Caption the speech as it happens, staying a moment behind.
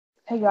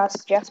Hey guys,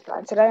 it's Jasper,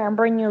 and today I'm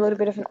bringing you a little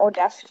bit of an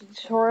Audacity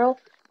tutorial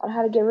on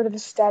how to get rid of the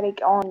static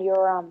on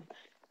your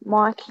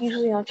mic,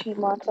 usually on cheap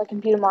mics like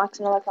computer mics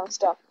and all that kind of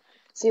stuff.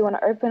 So you want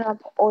to open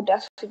up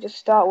Audacity to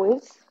start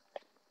with.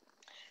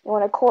 You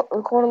want to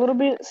record a little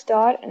bit at the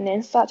start and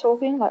then start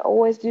talking, like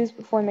always do this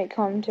before I make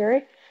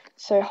commentary.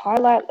 So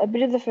highlight a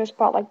bit of the first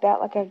part like that,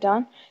 like I've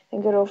done,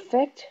 then go to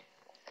Effect,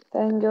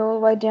 then go all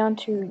the way down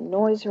to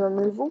Noise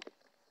Removal.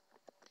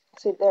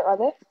 See there, right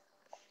there.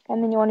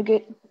 And then you want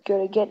to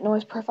go to Get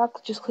Noise Profile,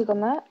 just click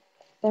on that.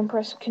 Then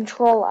press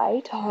Control A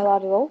to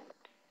highlight it all.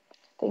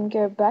 Then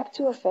go back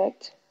to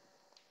Effect,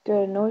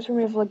 go to Noise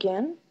Removal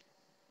again.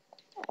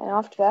 And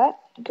after that,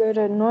 go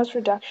to Noise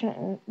Reduction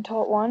and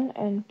top 1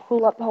 and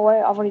pull up the whole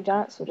way. I've already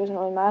done it, so it doesn't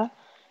really matter.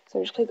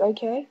 So just click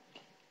OK.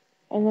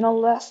 And then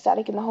all that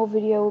static in the whole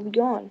video will be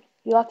gone.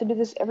 You'll have to do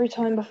this every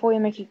time before you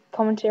make your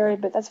commentary,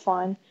 but that's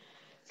fine.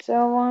 So,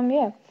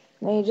 yeah.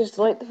 Then you just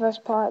delete the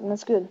first part and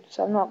that's good.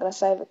 So I'm not going to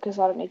save it because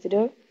I don't need to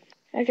do it.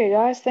 Okay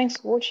guys, thanks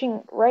for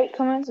watching. Rate,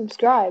 comment,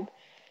 subscribe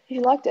if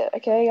you liked it.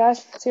 Okay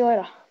guys, see you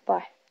later.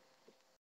 Bye.